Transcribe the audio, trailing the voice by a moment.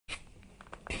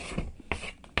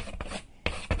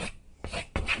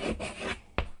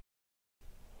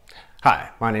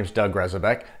Hi, my name is Doug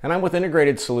Rezabek, and I'm with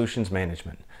Integrated Solutions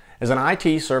Management. As an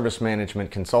IT service management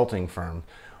consulting firm,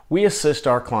 we assist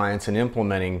our clients in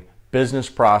implementing business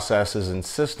processes and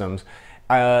systems,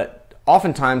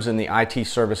 oftentimes in the IT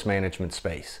service management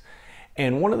space.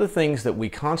 And one of the things that we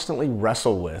constantly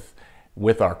wrestle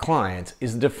with our clients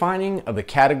is the defining of the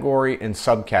category and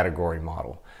subcategory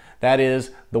model. That is,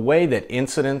 the way that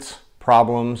incidents,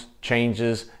 problems,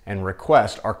 changes, and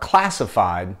requests are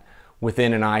classified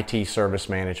within an IT service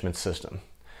management system.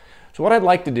 So what I'd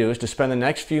like to do is to spend the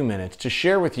next few minutes to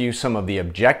share with you some of the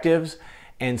objectives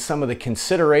and some of the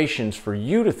considerations for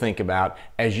you to think about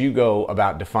as you go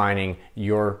about defining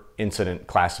your incident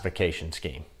classification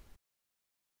scheme.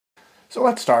 So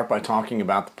let's start by talking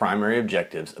about the primary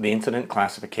objectives of the incident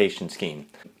classification scheme.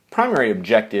 Primary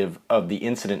objective of the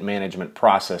incident management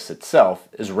process itself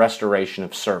is restoration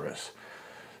of service.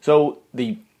 So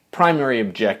the primary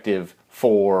objective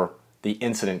for the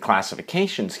incident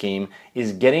classification scheme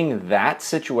is getting that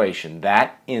situation,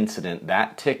 that incident,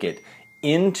 that ticket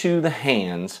into the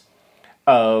hands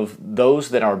of those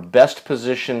that are best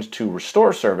positioned to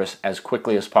restore service as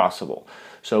quickly as possible.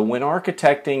 So when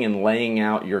architecting and laying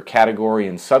out your category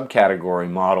and subcategory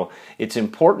model, it's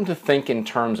important to think in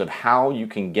terms of how you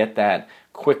can get that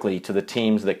quickly to the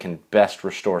teams that can best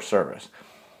restore service.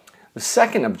 The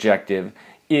second objective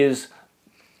is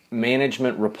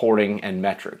management reporting and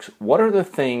metrics. What are the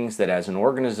things that as an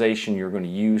organization you're going to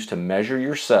use to measure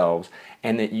yourselves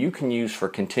and that you can use for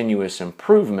continuous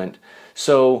improvement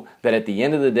so that at the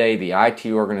end of the day the IT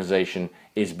organization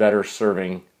is better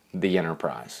serving the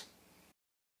enterprise?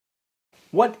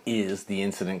 What is the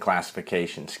incident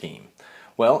classification scheme?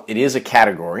 Well, it is a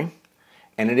category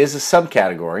and it is a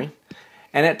subcategory,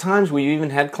 and at times we've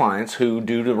even had clients who,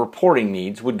 due to reporting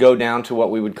needs, would go down to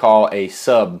what we would call a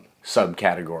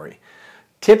subcategory.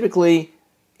 Typically,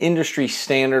 industry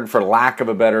standard, for lack of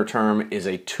a better term, is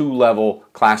a two-level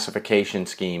classification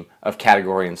scheme of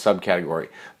category and subcategory.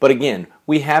 But again,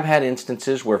 we have had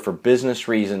instances where for business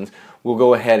reasons we'll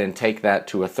go ahead and take that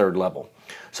to a third level.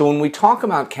 So when we talk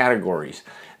about categories,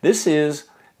 this is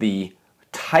the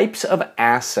types of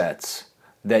assets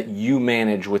that you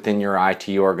manage within your IT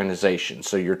organization.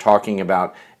 So you're talking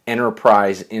about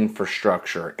enterprise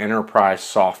infrastructure, enterprise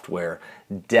software,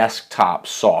 desktop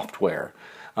software,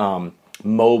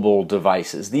 mobile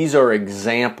devices. These are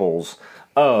examples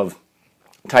of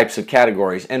types of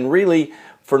categories, and really,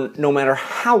 for no matter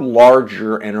how large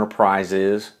your enterprise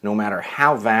is, no matter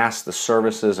how vast the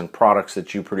services and products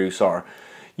that you produce are,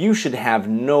 you should have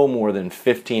no more than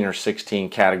 15 or 16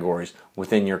 categories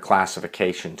within your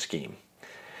classification scheme.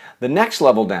 The next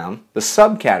level down, the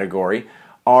subcategory,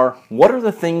 are what are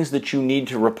the things that you need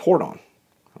to report on.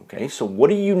 Okay, so what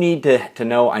do you need to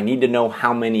know? I need to know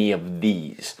how many of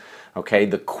these. Okay,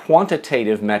 the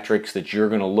quantitative metrics that you're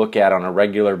going to look at on a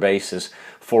regular basis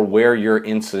for where your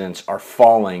incidents are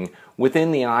falling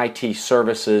within the IT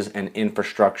services and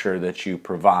infrastructure that you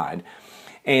provide.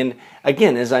 And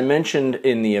again, as I mentioned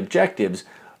in the objectives,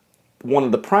 one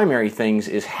of the primary things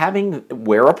is having,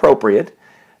 where appropriate,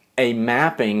 a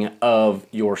mapping of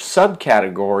your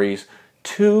subcategories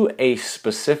to a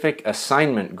specific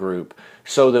assignment group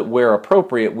so that where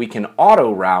appropriate we can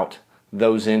auto route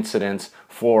those incidents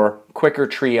for quicker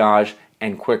triage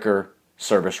and quicker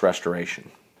service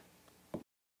restoration.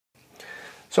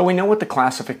 So we know what the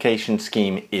classification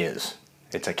scheme is.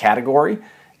 It's a category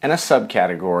and a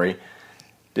subcategory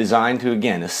designed to,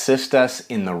 again, assist us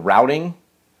in the routing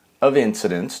of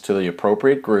incidents to the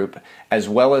appropriate group, as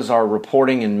well as our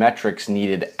reporting and metrics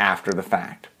needed after the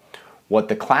fact. What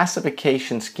the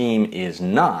classification scheme is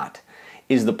not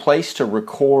is the place to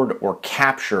record or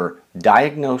capture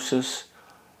diagnosis,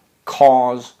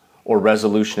 cause, or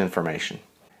resolution information.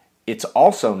 It's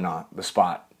also not the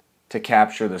spot to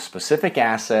capture the specific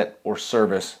asset or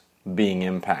service being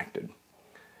impacted.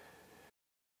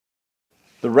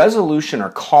 The resolution or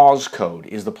cause code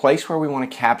is the place where we want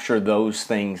to capture those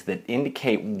things that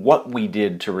indicate what we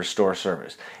did to restore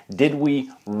service. Did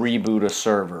we reboot a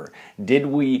server? Did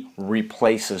we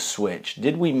replace a switch?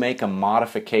 Did we make a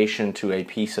modification to a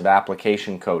piece of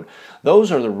application code?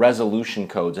 Those are the resolution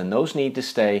codes, and those need to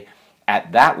stay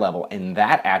at that level in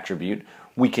that attribute.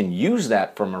 We can use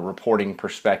that from a reporting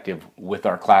perspective with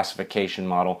our classification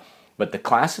model, but the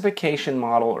classification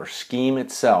model or scheme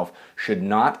itself should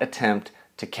not attempt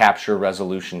to capture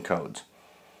resolution codes.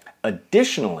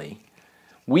 Additionally,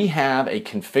 we have a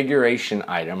configuration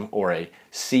item or a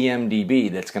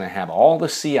CMDB that's going to have all the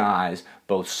CIs,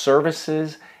 both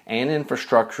services and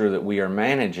infrastructure that we are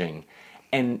managing,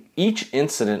 and each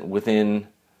incident within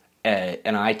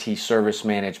an IT service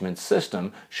management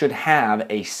system should have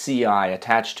a CI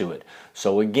attached to it.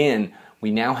 So again, we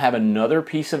now have another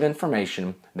piece of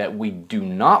information that we do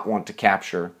not want to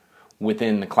capture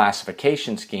within the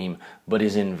classification scheme, but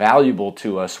is invaluable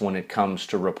to us when it comes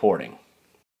to reporting.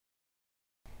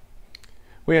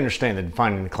 We understand that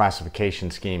defining the classification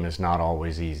scheme is not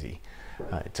always easy.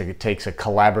 It takes a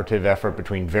collaborative effort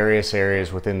between various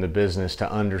areas within the business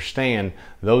to understand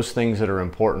those things that are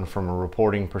important from a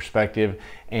reporting perspective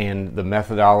and the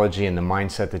methodology and the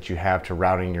mindset that you have to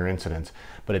routing your incidents.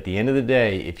 But at the end of the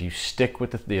day, if you stick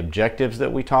with the objectives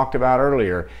that we talked about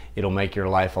earlier, it'll make your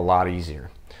life a lot easier.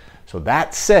 So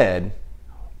that said,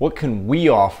 what can we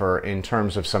offer in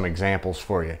terms of some examples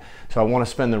for you? So I want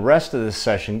to spend the rest of this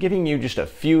session giving you just a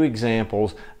few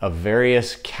examples of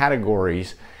various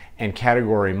categories and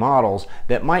category models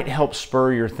that might help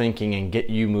spur your thinking and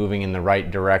get you moving in the right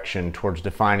direction towards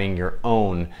defining your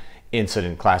own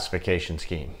incident classification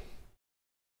scheme.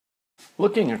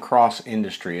 Looking across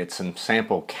industry at some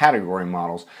sample category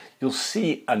models, you'll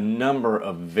see a number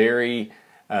of very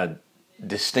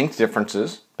distinct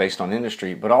differences based on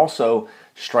industry, but also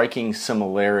striking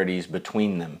similarities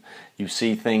between them. You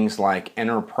see things like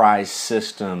enterprise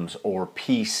systems or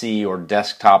PC or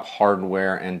desktop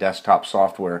hardware and desktop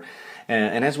software.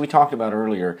 And as we talked about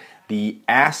earlier, the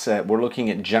asset, we're looking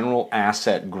at general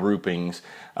asset groupings,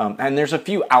 and there's a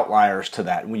few outliers to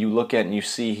that. When you look at and you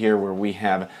see here where we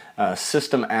have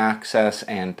system access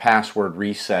and password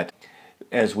reset,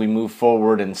 as we move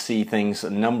forward and see things, a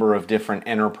number of different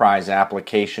enterprise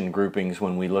application groupings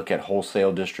when we look at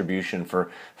wholesale distribution for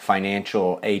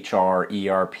financial, HR,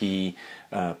 ERP,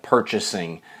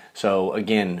 purchasing. So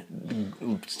again,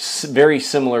 very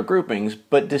similar groupings,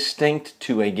 but distinct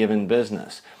to a given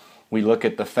business. We look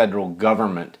at the federal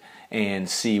government and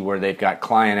see where they've got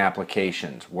client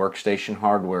applications, workstation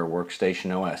hardware,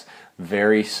 workstation OS.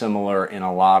 Very similar in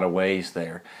a lot of ways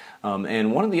there.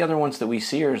 And one of the other ones that we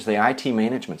see here is the IT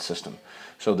management system.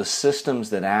 So the systems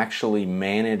that actually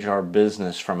manage our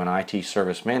business from an IT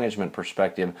service management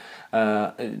perspective,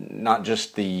 not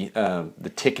just the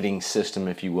ticketing system,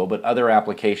 if you will, but other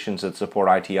applications that support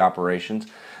IT operations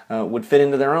would fit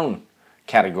into their own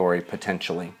category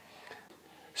potentially.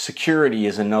 Security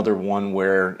is another one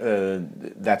where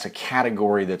that's a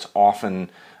category that's often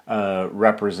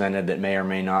represented that may or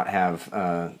may not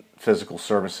have physical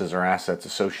services or assets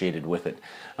associated with it.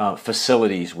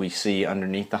 Facilities we see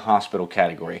underneath the hospital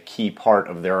category. A key part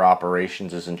of their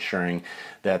operations is ensuring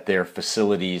that their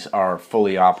facilities are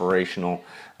fully operational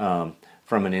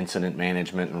from an incident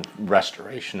management and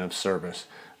restoration of service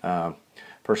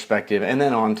perspective. And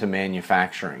then on to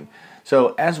manufacturing.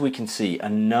 So as we can see, a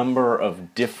number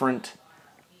of different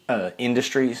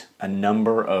industries, a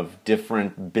number of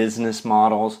different business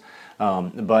models,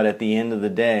 but at the end of the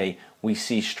day, we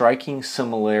see striking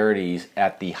similarities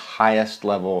at the highest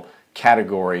level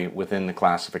category within the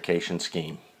classification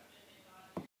scheme.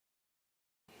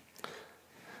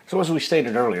 So as we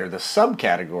stated earlier, the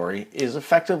subcategory is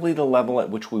effectively the level at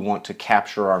which we want to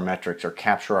capture our metrics or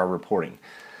capture our reporting.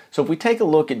 So if we take a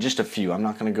look at just a few, I'm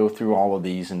not going to go through all of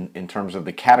these in terms of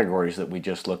the categories that we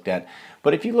just looked at,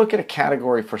 but if you look at a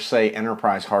category for, say,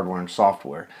 enterprise hardware and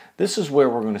software, this is where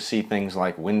we're going to see things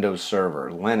like Windows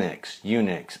Server, Linux,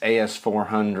 Unix,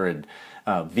 AS400,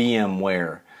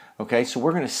 VMware. Okay, so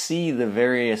we're going to see the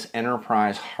various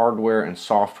enterprise hardware and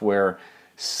software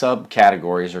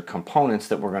subcategories or components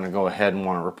that we're going to go ahead and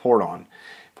want to report on.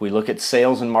 If we look at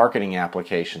sales and marketing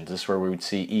applications, this is where we would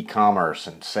see e-commerce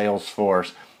and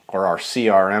Salesforce, or our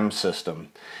CRM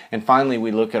system. And finally,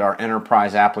 we look at our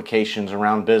enterprise applications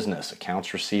around business,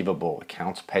 accounts receivable,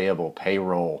 accounts payable,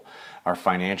 payroll, our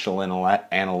financial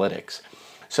analytics.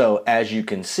 So as you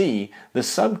can see, the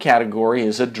subcategory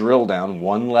is a drill down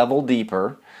one level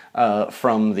deeper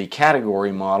from the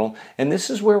category model, and this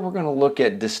is where we're going to look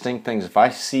at distinct things. If I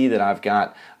see that I've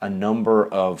got a number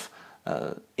of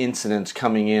incidents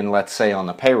coming in, let's say on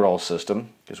the payroll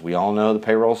system, because we all know the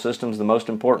payroll system is the most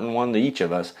important one to each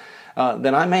of us,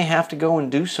 then I may have to go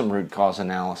and do some root cause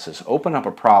analysis, open up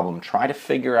a problem, try to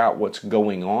figure out what's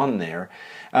going on there,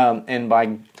 and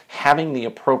by having the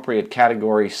appropriate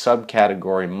category,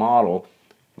 subcategory model,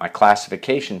 my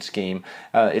classification scheme,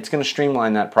 it's going to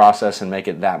streamline that process and make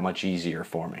it that much easier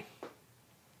for me.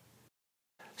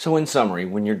 So in summary,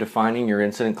 when you're defining your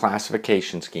incident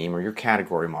classification scheme or your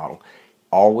category model,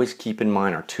 always keep in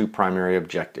mind our two primary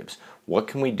objectives. What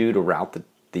can we do to route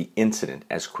the incident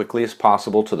as quickly as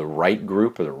possible to the right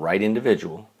group or the right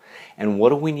individual? And what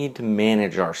do we need to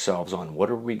manage ourselves on? What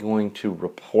are we going to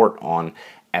report on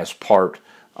as part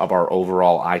of our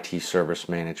overall IT service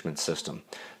management system?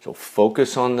 So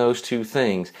focus on those two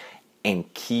things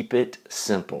and keep it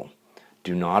simple.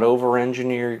 Do not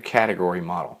over-engineer your category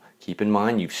model. Keep in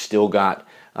mind you've still got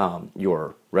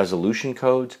your resolution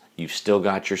codes, you've still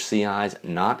got your CIs.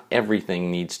 Not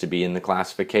everything needs to be in the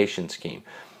classification scheme.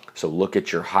 So look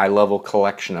at your high-level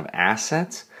collection of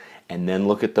assets and then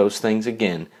look at those things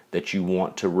again that you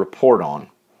want to report on.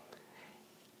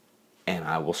 And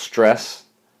I will stress,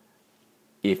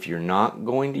 if you're not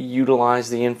going to utilize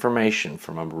the information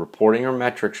from a reporting or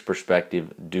metrics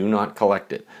perspective, do not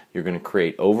collect it. You're going to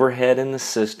create overhead in the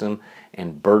system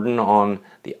and burden on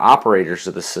the operators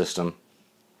of the system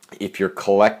if you're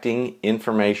collecting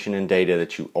information and data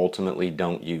that you ultimately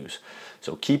don't use.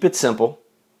 So keep it simple.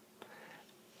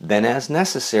 Then as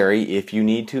necessary, if you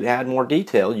need to add more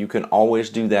detail, you can always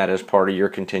do that as part of your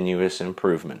continuous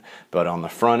improvement. But on the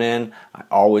front end, I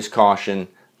always caution,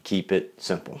 keep it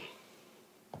simple.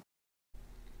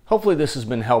 Hopefully this has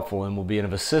been helpful and will be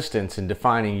of assistance in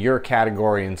defining your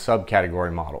category and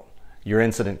subcategory model, your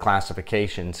incident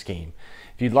classification scheme.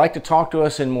 If you'd like to talk to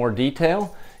us in more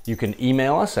detail, you can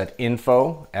email us at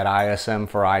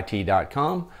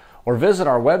info@ismforit.com or visit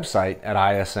our website at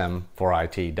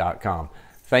ismforit.com.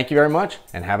 Thank you very much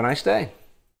and have a nice day.